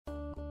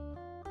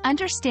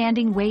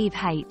Understanding wave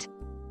height.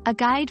 A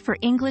guide for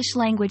English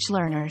language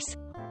learners.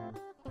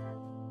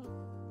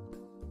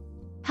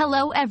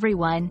 Hello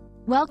everyone,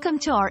 welcome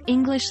to our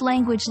English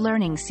language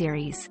learning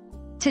series.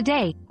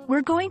 Today,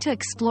 we're going to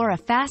explore a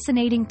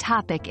fascinating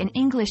topic in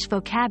English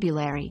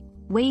vocabulary,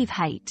 wave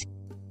height.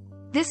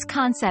 This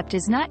concept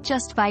is not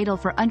just vital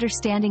for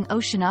understanding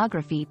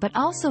oceanography but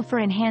also for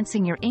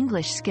enhancing your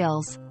English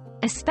skills,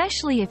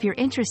 especially if you're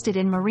interested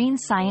in marine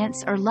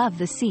science or love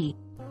the sea.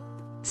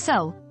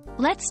 So,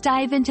 let's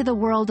dive into the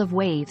world of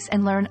waves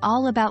and learn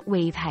all about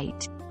wave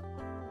height.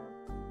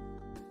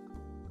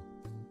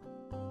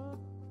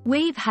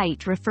 Wave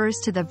height refers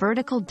to the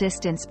vertical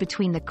distance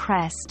between the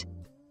crest,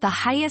 the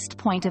highest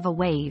point of a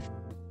wave,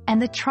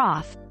 and the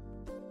trough,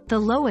 the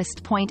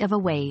lowest point of a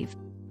wave.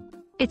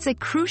 It's a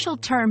crucial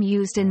term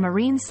used in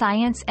marine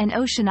science and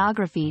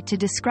oceanography to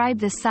describe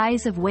the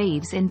size of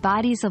waves in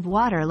bodies of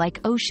water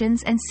like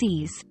oceans and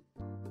seas.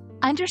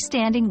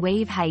 Understanding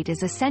wave height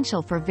is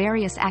essential for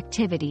various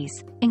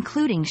activities,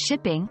 including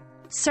shipping,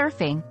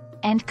 surfing,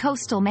 and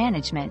coastal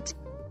management.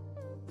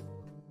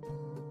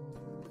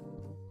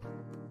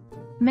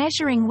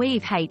 Measuring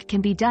wave height can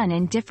be done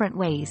in different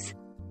ways.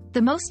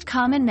 The most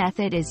common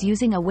method is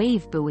using a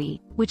wave buoy,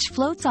 which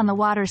floats on the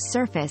water's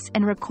surface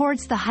and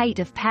records the height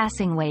of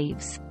passing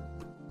waves.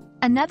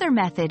 Another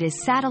method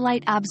is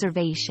satellite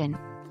observation,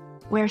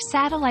 where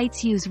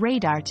satellites use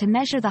radar to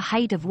measure the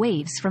height of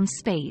waves from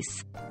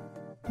space.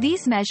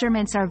 These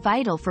measurements are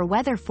vital for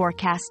weather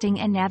forecasting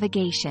and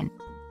navigation.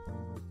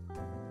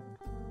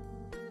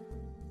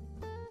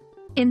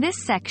 In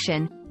this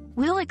section,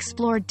 we'll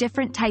explore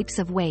different types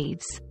of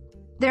waves.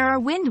 There are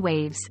wind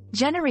waves,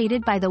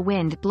 generated by the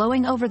wind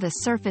blowing over the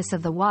surface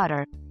of the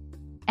water,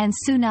 and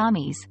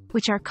tsunamis,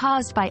 which are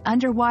caused by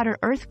underwater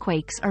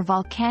earthquakes or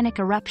volcanic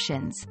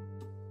eruptions.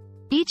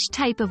 Each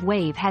type of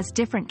wave has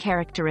different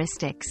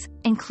characteristics,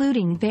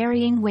 including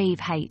varying wave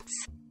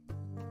heights.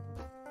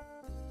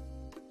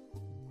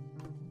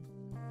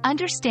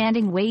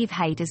 Understanding wave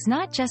height is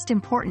not just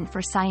important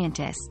for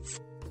scientists.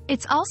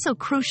 It's also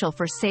crucial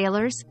for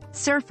sailors,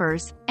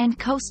 surfers, and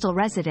coastal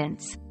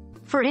residents.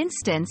 For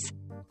instance,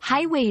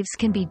 high waves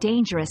can be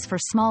dangerous for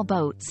small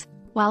boats,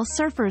 while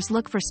surfers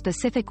look for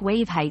specific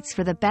wave heights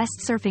for the best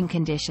surfing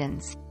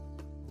conditions.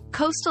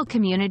 Coastal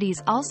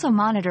communities also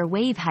monitor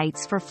wave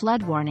heights for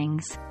flood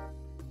warnings.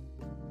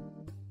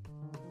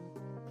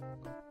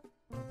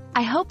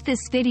 I hope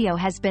this video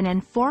has been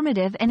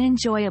informative and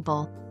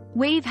enjoyable.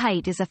 Wave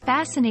height is a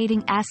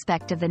fascinating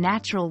aspect of the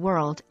natural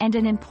world and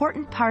an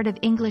important part of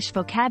English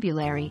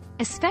vocabulary,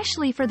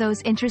 especially for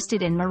those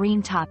interested in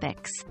marine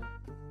topics.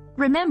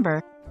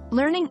 Remember,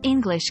 learning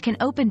English can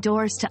open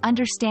doors to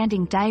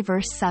understanding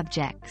diverse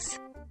subjects.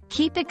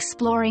 Keep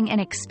exploring and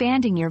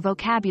expanding your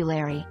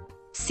vocabulary.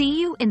 See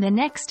you in the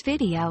next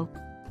video.